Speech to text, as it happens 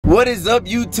What is up,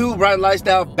 YouTube? Riding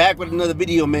Lifestyle back with another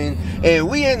video, man. And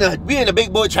we in the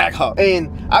big boy Trackhawk.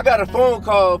 And I got a phone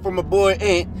call from my boy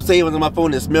Ant. Say it was on my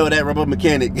phone to smell that rubber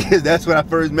mechanic. That's when I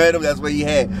first met him. That's what he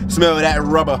had. Smell that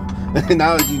rubber. And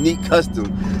now it's unique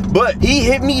custom. But he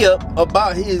hit me up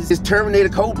about his Terminator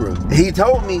Cobra. He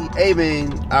told me, hey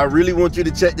man, I really want you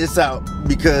to check this out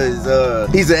because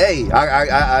he said, hey,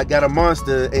 I got a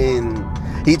monster, and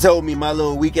he told me my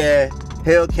little weak ass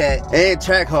Hellcat and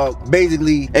Trackhawk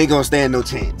basically ain't gonna stand no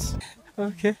chance.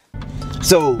 Okay.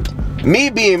 So, me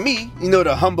being me, you know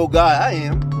the humble guy I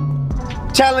am,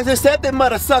 challenge accepted,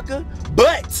 mother sucker.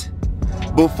 But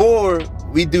before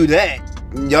we do that,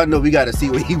 y'all know we gotta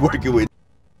see what he working with.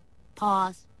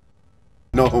 Pause.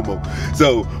 No homo.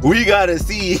 So we gotta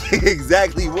see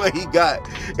exactly what he got,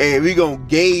 and we gonna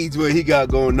gauge what he got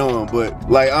going on. But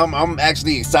like, I'm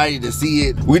actually excited to see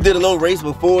it. We did a little race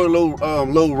before,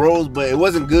 low rolls, but it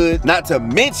wasn't good. Not to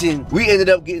mention, we ended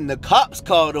up getting the cops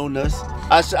called on us.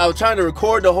 I was trying to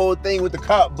record the whole thing with the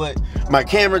cop, but my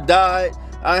camera died.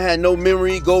 I had no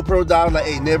memory. GoPro died. I was like,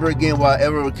 hey, never again will I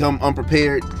ever become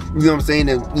unprepared. You know what I'm saying?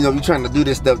 And you know, you're trying to do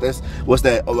this stuff. That's what's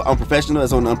that? Unprofessional.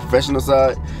 That's on the unprofessional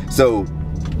side. So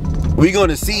we're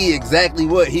gonna see exactly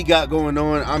what he got going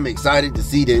on. I'm excited to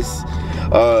see this.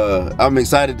 I'm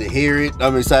excited to hear it.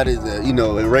 I'm excited to, you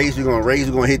know, race. We're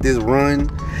gonna hit this run,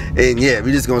 and yeah,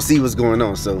 we're just gonna see what's going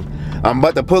on. So I'm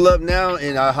about to pull up now,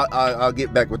 and I'll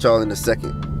get back with y'all in a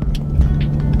second.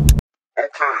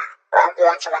 Okay, I'm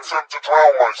going to attempt to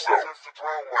drown myself.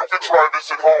 You can try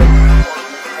this at home.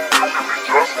 You can be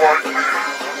just like me.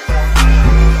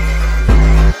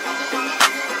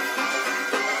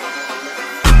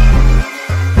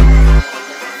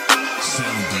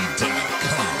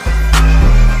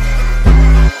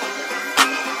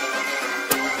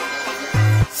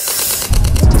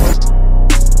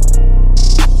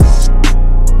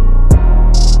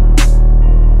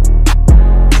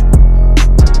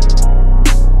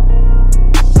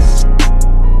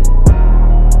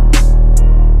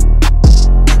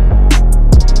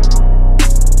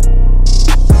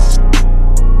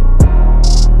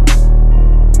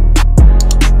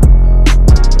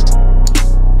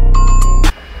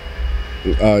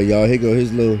 Y'all, here go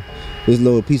his little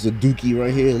piece of dookie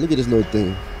right here. Look at this little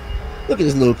thing. Look at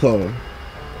this little car.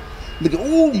 Look at,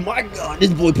 oh my God,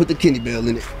 this boy put the Kenny Bell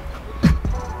in it.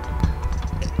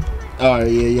 All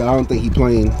right, yeah, I don't think he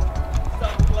playing.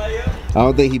 I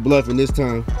don't think he bluffing this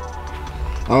time.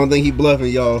 I don't think he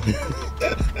bluffing, y'all. I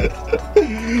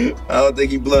don't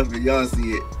think he bluffing. Y'all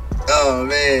see it. Oh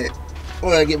man, what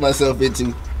did I get myself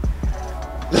into?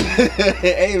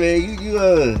 Hey man, you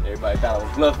Everybody thought I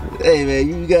was bluffing. Hey man,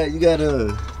 you got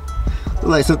look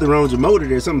like something wrong with your motor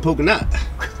there, something poking out.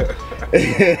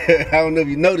 I don't know if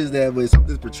you noticed that, but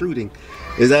something's protruding.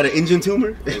 Is that an engine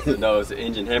tumor? No, it's an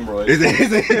engine hemorrhoid.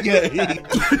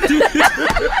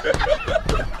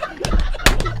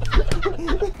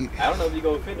 I don't know if you're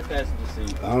gonna fit the passenger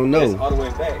seat. I don't know. It's all the way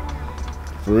back.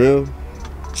 For real?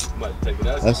 I'm about to take it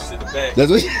out. That's sit the back. That's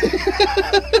what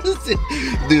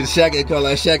dude, they call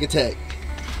that shack attack.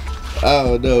 I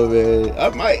don't know, man.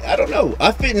 I don't know.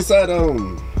 I fit inside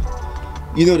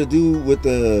you know the dude with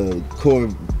the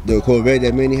Corvette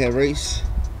that Manny had race?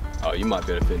 Oh, you might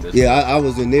better fit this. Yeah, I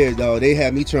was in there, dog. They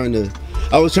had me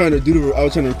I was trying to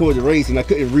record the race, and I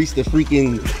couldn't reach the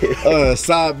freaking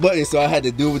side button, so I had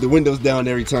to do it with the windows down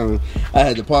every time. I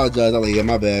had to apologize. I was like, yeah,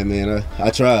 my bad, man.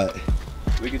 I tried.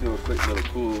 We could do a quick little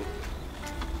cool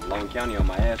Long County on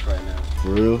my ass right now. For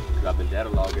real? Cause I've been data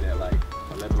logging at like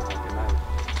 11 o'clock at night.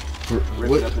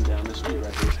 Ripping up and down the street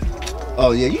right here.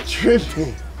 Oh yeah, you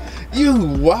tripping. You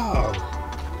wow.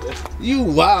 You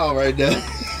wow right now.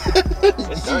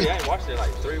 It's dirty. I ain't watched it in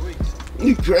like 3 weeks.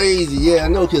 You crazy. Yeah, I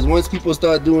know, cause once people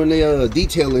start doing their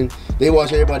detailing, they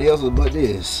watch everybody else's but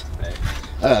this. Hey.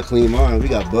 I gotta clean mine. We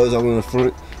got buzz all on the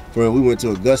front. We went to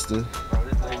Augusta. Bro,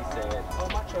 this lady said, oh,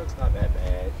 my truck's not that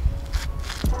bad.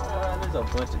 There's a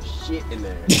bunch of shit in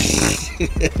there.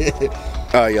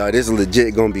 Oh y'all, this is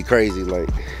legit gonna be crazy. Like,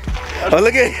 oh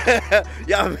look at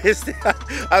y'all missed it.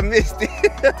 I missed it.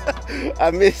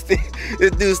 I missed it.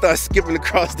 This dude starts skipping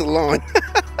across the lawn.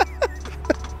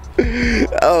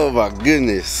 Oh my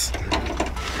goodness.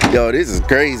 Yo, this is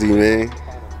crazy, man.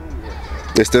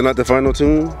 It's still not the final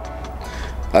tune?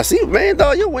 I see, man,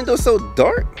 dog, your window's so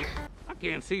dark. I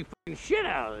can't see fucking shit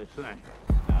out of this thing.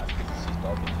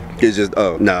 It's just,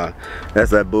 oh, nah. That's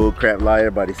that bull crap lie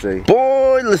everybody say.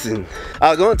 Boy, listen. I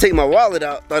was gonna take my wallet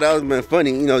out. Thought that was been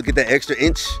funny, you know, get that extra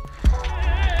inch.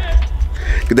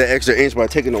 Get that extra inch by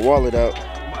taking the wallet out.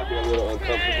 Might be a little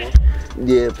uncomfortable.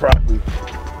 Yeah, probably.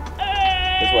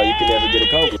 That's why you can never get a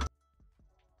Cobra.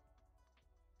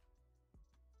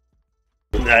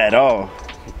 At all.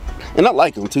 And I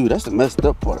like them too. That's the messed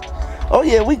up part. Oh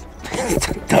yeah, we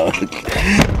dog.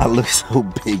 I look so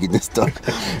big in this stuff.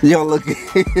 Y'all look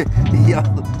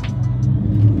y'all.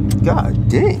 God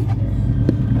dang.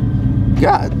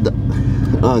 God.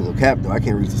 No cap though. I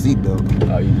can't reach the seatbelt.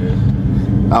 Oh, you good?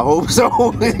 I hope so.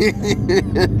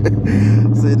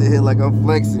 Sitting here like I'm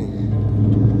flexing.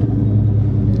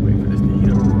 Wait for this to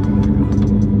heat up.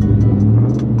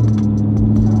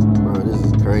 Bro, this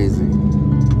is crazy.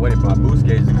 Wait for my boost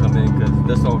gauge to come in because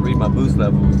this don't read my boost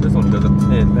levels. This only goes up to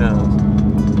 10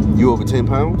 pounds. You over 10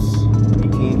 pounds?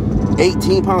 18.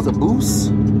 18 pounds of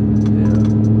boost? Yeah.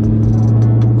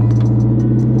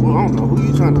 Well, I don't know who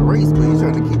you trying to race, but you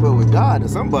trying to keep up with God or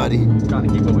somebody. Trying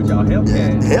to keep up with y'all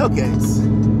hellcats. Hellcats.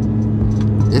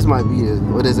 This might be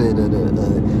what is it?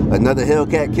 Another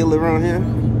hellcat killer around here?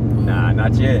 Nah,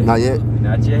 not yet. Not yet.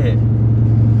 Not yet.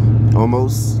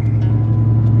 Almost.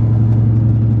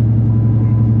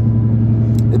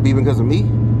 It beeping because of me?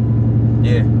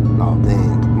 Yeah. Oh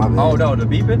man, my bad. Oh no, the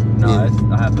beeping? No, Yeah. it's,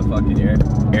 I have the fucking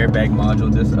airbag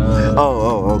module. This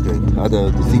Oh, okay.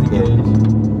 The seat belt.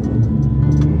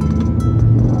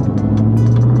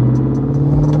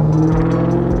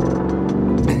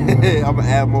 I'm gonna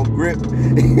add more grip.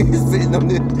 Sitting on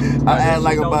this. I add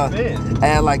like about. I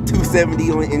add like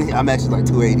 270 on it. I'm actually like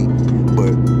 280,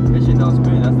 but this shit don't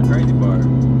spin. That's the crazy part.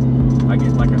 I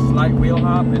get like a slight wheel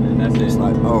hop, and then that's it's it.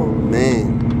 like, oh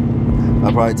man,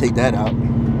 I'll probably take that out.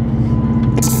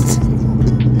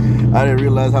 I didn't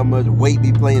realize how much weight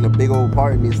be playing a big old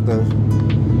part in this stuff.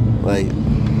 Like,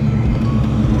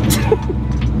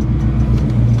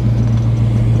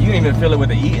 you didn't even feel it with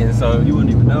the eating, so you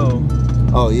wouldn't even know.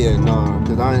 oh yeah, no,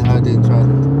 because I didn't try to.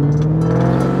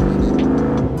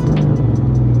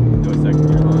 Do a second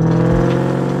gear launch.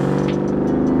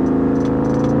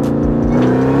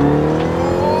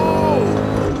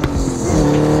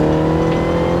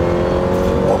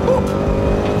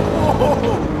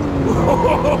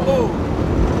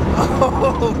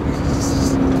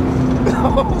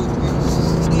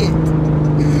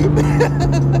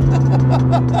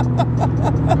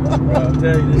 Bro, I'm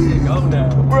telling you, this shit go now.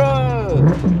 Bruh!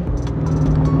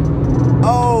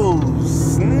 Oh,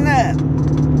 snap!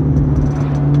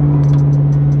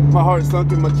 My heart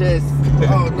sunk in my chest.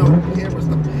 Oh no, camera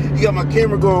stuck. You got my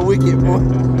camera going wicked, boy. I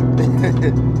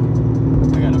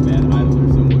got a bad idler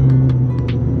somewhere.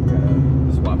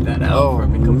 Gotta swap that out before it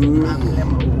becomes a prime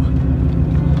limo.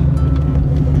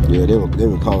 Yeah, they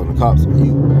were calling the cops on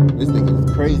you. This thing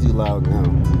is crazy loud now.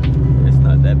 It's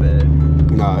not that bad.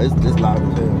 Nah, it's loud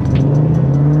as hell.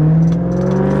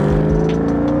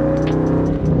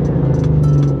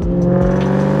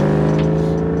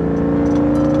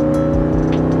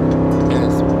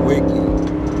 That's wicked.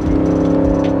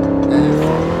 That's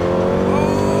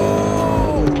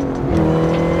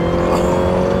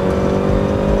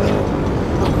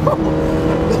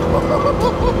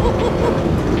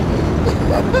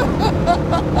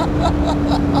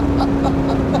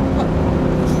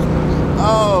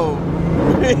oh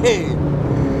man.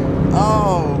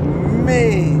 Oh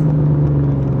man.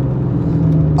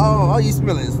 Oh, all you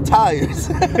smell is tires.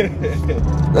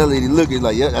 That lady looking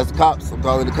like, yeah, that's the cops. I'm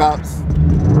calling the cops.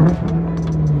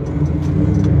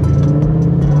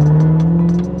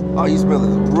 All you smell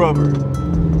is rubber.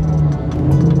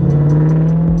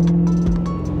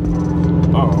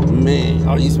 Oh man,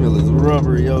 all you smell is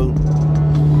rubber, yo.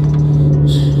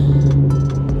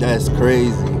 That's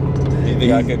crazy. You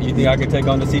think I could take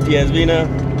on the CTSV now?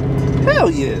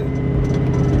 Hell yeah.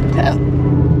 Hell.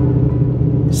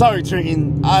 Sorry,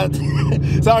 Trenton.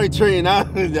 Sorry, Trenton.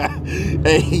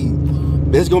 Hey,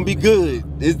 it's gonna be good.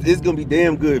 It's gonna be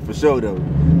damn good for sure, though.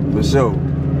 For sure.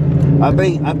 I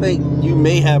think you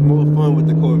may have more fun with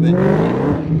the Corvette.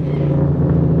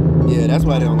 Yeah, that's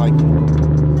why they don't like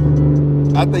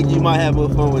you. I think you might have more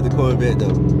fun with the Corvette,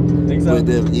 though. Think so? With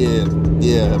them, yeah,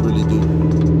 I really do.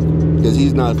 Because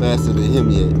he's not faster than him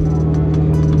yet.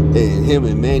 And him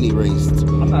and Manny raced.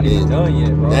 I'm not even done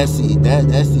yet, bro. That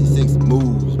C6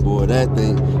 moves, boy. That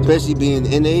thing, especially being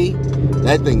NA,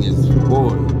 that thing is,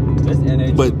 boy. This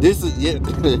NA. But this is, yeah,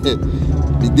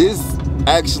 this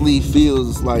actually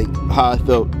feels like how I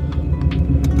felt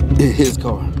in his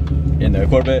car. In the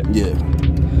Corvette? Yeah.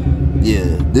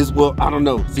 Yeah. This, well, I don't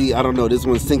know. See, I don't know. This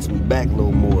one sinks me back a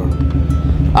little more.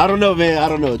 I don't know, man. I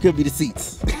don't know. It could be the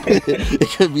seats. It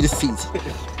could be the seats.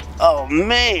 Oh,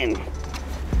 man.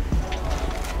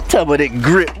 Talk about that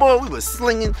grip. Boy, we was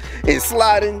slinging and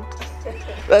sliding.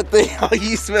 That thing, oh,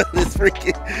 you smell this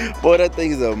freaking. Boy, that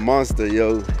thing is a monster,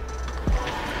 yo.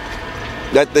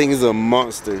 That thing is a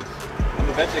monster. I'm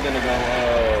eventually gonna go,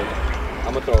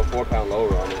 I'm gonna throw a 4-pound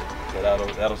lower on it. So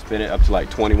that'll spin it up to like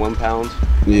 21 pounds.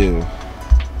 Yeah.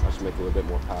 I should make a little bit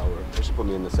more power. It should put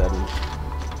me in the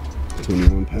 70s.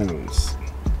 21 pounds.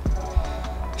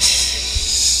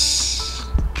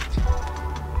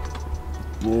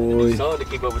 Boy. Something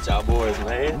to keep up with y'all boys,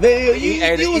 man. Man, The you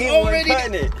was eating already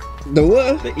wasn't cutting it. The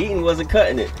what? The eating wasn't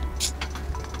cutting it.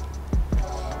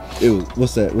 Ew,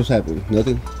 what's that? What's happening?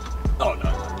 Nothing? Oh, no.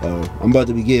 I'm about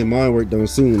to be getting mine work done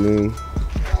soon, man.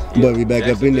 I'm about to be back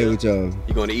up in there with y'all.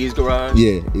 You going to E's garage?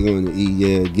 Yeah, you're going to eat.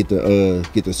 Yeah, get the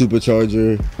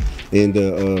supercharger and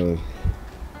the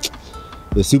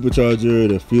supercharger,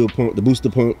 the fuel pump, the booster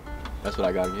pump. That's what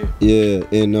I got here. Yeah,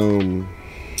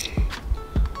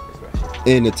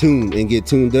 and the tune and get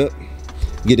tuned up,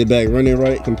 get it back running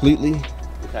right completely.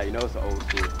 That's how you know it's an old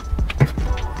school.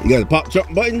 You got the pop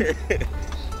jump button.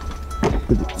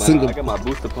 I got my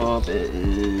booster pump.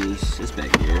 It's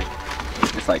back here.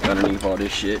 It's like underneath all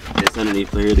this shit. It's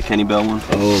underneath here, the Kenny Bell one.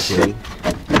 Oh, okay.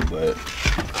 But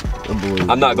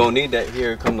I'm not gonna need that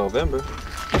here come November.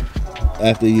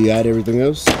 After you got everything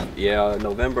else? Yeah,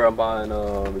 November I'm buying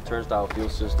a return style fuel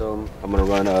system. I'm gonna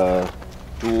run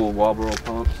dual 𝑘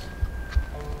pumps,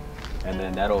 and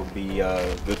then that'll be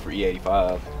good for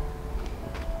E85.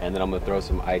 And then I'm gonna throw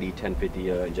some ID 1050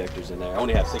 injectors in there. I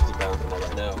only have 60 pounds in there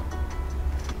right now.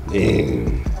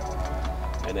 Damn.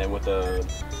 And then with a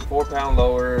 4-pound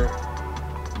lower,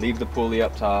 leave the pulley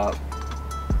up top.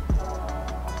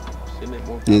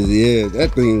 Yeah,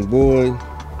 that thing, boy.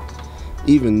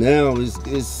 Even now, it's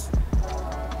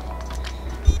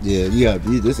yeah,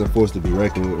 this is a force to be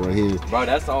reckoned with right here. Bro,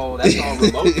 that's all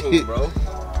remote tune, bro.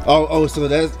 Oh, so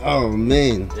that's, oh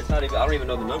man. It's not even, I don't even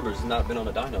know the numbers. It's not been on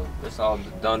the dyno. It's all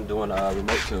done doing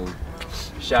remote tune.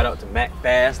 Shout out to Mac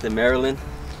Fast in Maryland.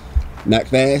 Mac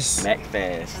Fast? Mac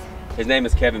Fast. His name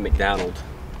is Kevin McDonald.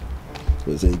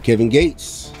 Let's say Kevin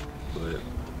Gates. But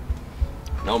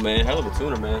no, man, hell of a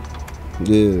tuner, man.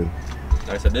 Yeah. Like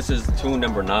I said, this is tune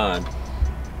number 9.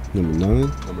 Number 9?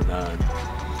 Number 9.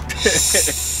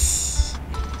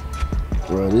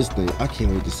 Bro, this thing, I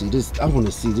can't wait to see this. I want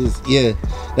to see this. Yeah,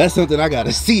 that's something I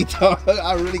gotta see, dog.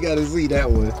 I really gotta see that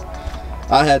one.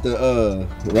 I had to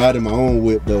ride in my own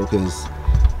whip though, cause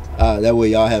that way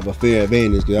y'all have a fair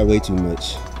advantage, cause I weigh too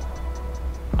much.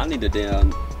 I need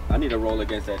to roll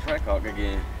against that Trackhawk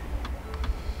again.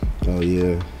 Oh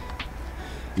yeah.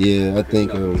 Yeah, I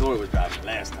think Victoria was driving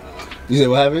last time. You said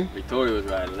what happened? Victoria was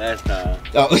riding last time.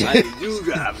 Oh. I need you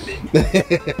driving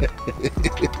it.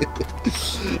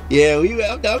 Yeah,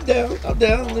 I'm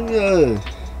down. Let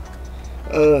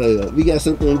me we got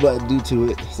something we about to do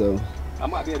to it, so I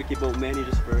might be able to keep up with Manny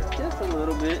just a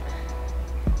little bit.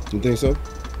 You think so?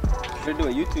 Should do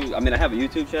a YouTube. I mean, I have a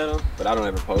YouTube channel, but I don't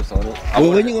ever post on it. Well,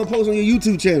 when you gonna post on your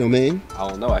YouTube channel, man? I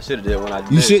don't know. I should have did when I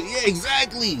did. You should, yeah,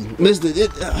 exactly, Mister.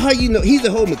 How you know he's a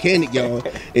whole mechanic, y'all,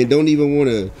 and don't even want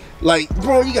to, like,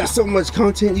 bro. You got so much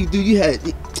content you do. You had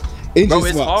engine bro,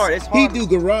 swaps. It's hard. It's hard. He do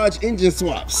garage engine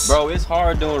swaps. Bro, it's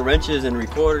hard doing wrenches and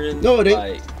recording. No, they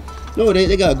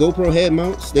got GoPro head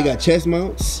mounts. They got chest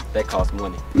mounts. That costs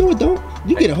money. No, it don't.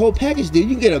 You get a whole package, dude.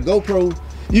 You can get a GoPro.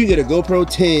 You can get a GoPro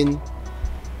 10.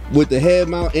 With the head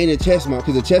mount and the chest mount,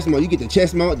 because the chest mount, you get the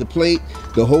chest mount, the plate,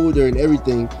 the holder, and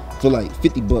everything for like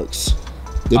 $50.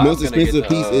 The most expensive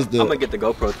piece is the. I'm gonna get the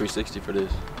GoPro 360 for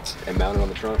this and mount it on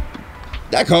the trunk.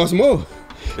 That costs more.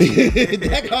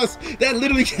 That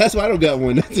literally. That's why I don't got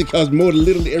one. It costs more than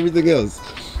literally everything else.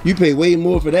 You pay way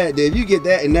more for that. Then if you get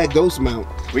that and that ghost mount.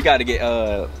 We got to get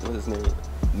what's his name?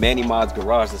 Manny Mod's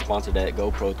Garage to sponsor that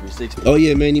GoPro 360. Oh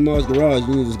yeah, Manny Mod's Garage.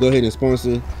 You need to just go ahead and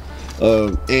sponsor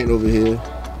Ant over here.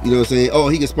 You know what I'm saying? Oh,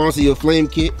 he can sponsor your flame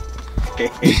kit.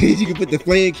 You can put the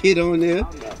flame kit on there.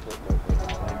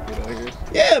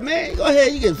 Yeah, man. Go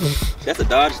ahead. You can. That's a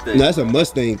Dodge thing. No, that's a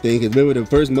Mustang thing. Cause remember the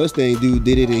first Mustang dude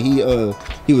did it, and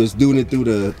he was doing it through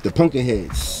the pumpkin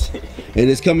heads. And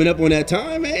it's coming up on that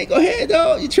time, man. Go ahead,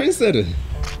 dog. You trendsetter.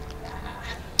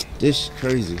 This is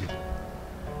crazy.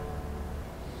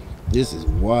 This is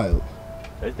wild.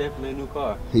 That's definitely a new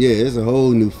car. Yeah, it's a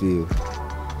whole new feel.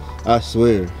 I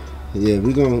swear. Yeah,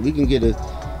 we can get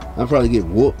I'll probably get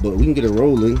whooped, but we can get a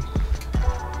rolling.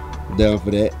 Down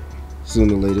for that.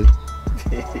 Sooner or later.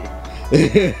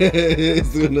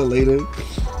 Sooner or later.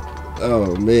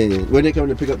 Oh man. When they coming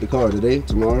to pick up the car? Today?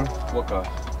 Tomorrow? What car?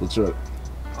 The truck.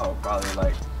 Oh, probably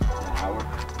like an hour.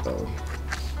 Oh.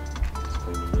 Just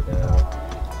cleaning it out.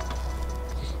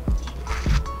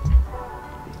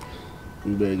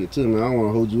 You better get to me. I don't want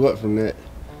to hold you up from that.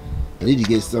 I need to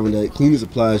get some of that cleaning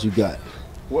supplies you got.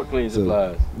 What cleaning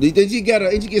supplies? Did you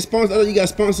get sponsored? I thought you got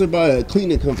sponsored by a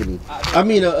cleaning company. I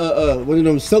mean, one of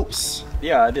them soaps.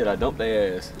 Yeah, I did. I dumped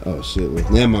their ass. Oh shit!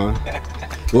 Well, never mind.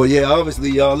 Well, yeah,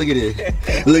 obviously, y'all, look at it.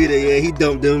 Look at it, yeah, he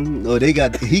dumped them. Oh, he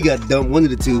got dumped, one of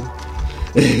the two.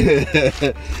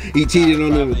 He cheated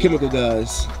on the chemical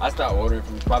guys. I stopped ordering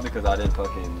from probably because I didn't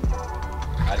post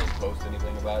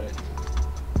anything about it.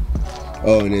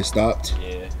 Oh, and it stopped?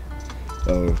 Yeah.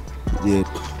 Oh, yeah.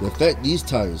 The fact these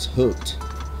tires hooked.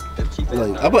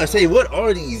 Like, I'm about to say, what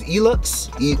are these?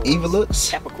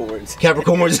 𝑬𝑉𝑙𝑢X?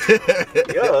 Capricorns.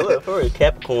 Yeah, look for it,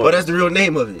 Capricorn. Oh, that's the real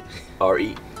name of it.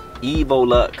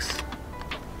 𝑬𝑉𝑙𝑢X.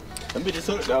 Them bitches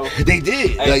hooked though. They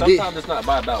did. Hey, like, sometimes it's not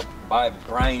about buying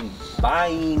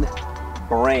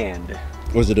brand.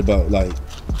 What's it about? Like,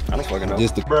 I don't fucking know.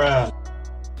 Just the bruh.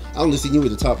 I only seen you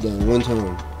with the top down one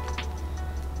time.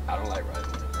 I don't like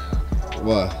riding it down.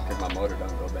 Why? Because my motor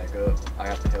don't go back up. I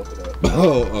have to help it up.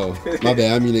 Oh, my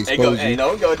bad. I mean to expose you. Hey,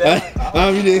 don't go down.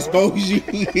 I mean to expose you.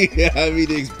 I mean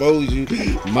to expose you.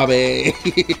 My bad.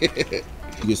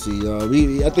 You can see,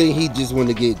 I think he just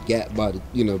wanted to get gapped by the,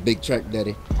 big track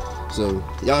daddy. So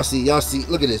y'all see,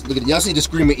 look at this, y'all see the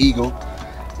Screaming Eagle.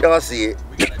 Y'all see it.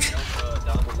 We got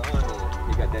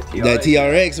that TRX. That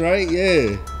TRX, right?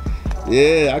 Yeah.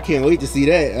 Yeah, I can't wait to see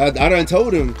that. I done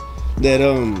told him that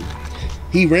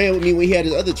he ran with me when he had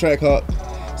his other Trackhawk.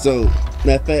 So,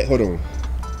 matter of fact, hold on.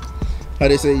 How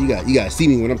they say you gotta see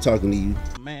me when I'm talking to you.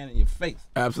 Man in your face.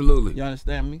 Absolutely. You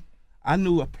understand me? I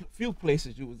knew a few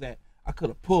places you was at. I could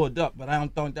have pulled up, but I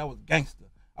don't think that was gangster.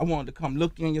 I wanted to come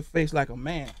look you in your face like a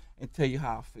man and tell you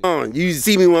how I feel. You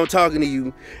see me when I'm talking to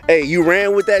you. Hey, you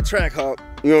ran with that Trackhawk,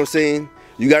 you know what I'm saying?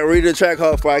 You got rid of the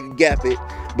Trackhawk before I could gap it.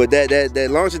 But that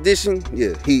launch edition,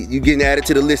 yeah, you getting added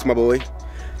to the list, my boy.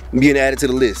 I'm getting added to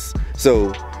the list.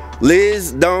 So,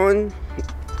 Liz, Dawn,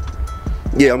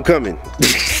 yeah, I'm coming.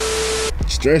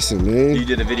 Stressing, man. You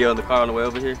did a video in the car on the way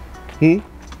over here?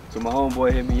 So my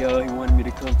homeboy hit me up, he wanted me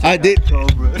to come check out did.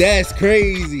 Cobra. That's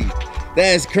crazy.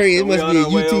 That's crazy. It must be a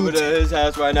way over YouTube. to his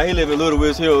house right now. He live in Little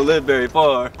Woods. He don't live very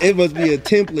far. It must be a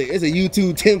template. It's a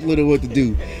YouTube template of what to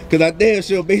do. Cause I damn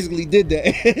sure basically did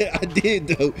that. I did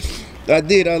though. I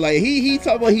did. I was like, he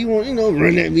talking about he want,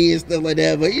 run at me and stuff like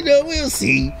that. But we'll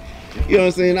see. You know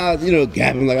what I'm saying? I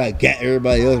gap him like I got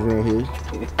everybody else around here.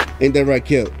 Ain't that right,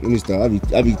 Kelp? Let me stop.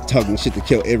 I be talking shit to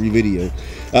Kelp every video.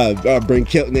 I bring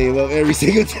Kelp name up every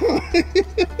single time.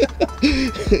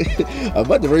 I'm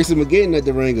about to race him again at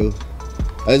Durango.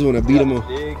 I just want to beat him on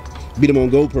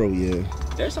GoPro, yeah.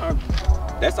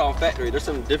 That's all factory. There's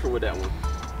something different with that one.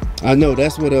 I know.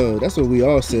 That's what we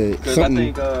all said. Because I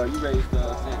think you raised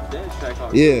Dan's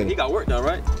Trackhawk. Yeah. He got work done,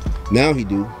 right? Now he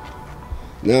do.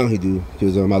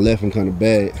 Because I left him kind of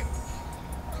bad.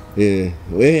 Yeah,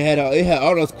 it had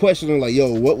all those questions on like,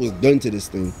 yo, what was done to this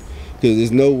thing? Because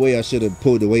there's no way I should have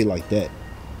pulled away like that.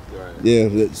 Right.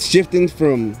 Yeah, shifting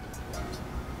from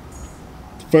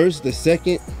first to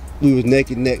second, we was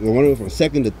neck and neck. When one went from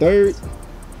second to third,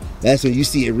 that's when you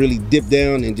see it really dip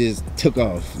down and just took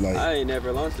off. Like, I ain't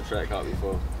never launched a Trackhawk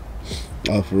before.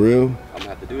 Oh, for real? I'm gonna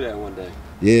have to do that one day.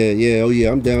 Yeah, oh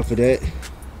yeah, I'm down for that.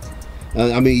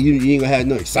 I mean, you ain't gonna have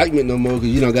no excitement no more because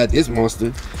you don't got this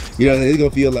monster. It's gonna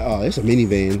feel like, oh, it's a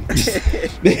minivan.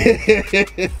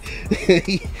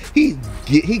 he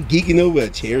geeking over a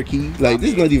Cherokee. Like,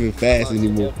 this is not even fast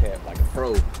anymore. Hellcat, like a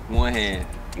pro, one hand.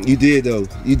 You did though,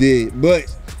 you did. But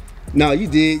no, you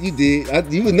did.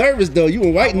 You were nervous though. You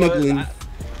were white knuckling.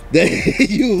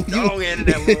 You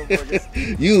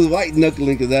was white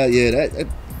knuckling because that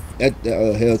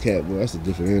Hellcat, boy, that's a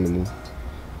different animal.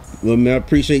 Well, man, I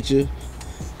appreciate you.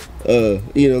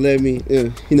 Let me,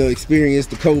 experience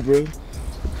the Cobra.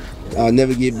 I'll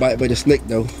never get bit by the snake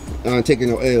though. I ain't taking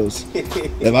no L's.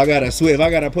 If I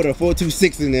gotta put a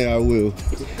 426 in there, I will.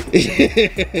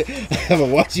 I'm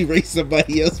gonna watch you race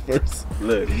somebody else first.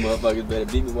 Look, these motherfuckers better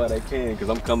beat me while they can, cause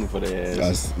I'm coming for their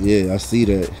ass. I see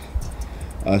that.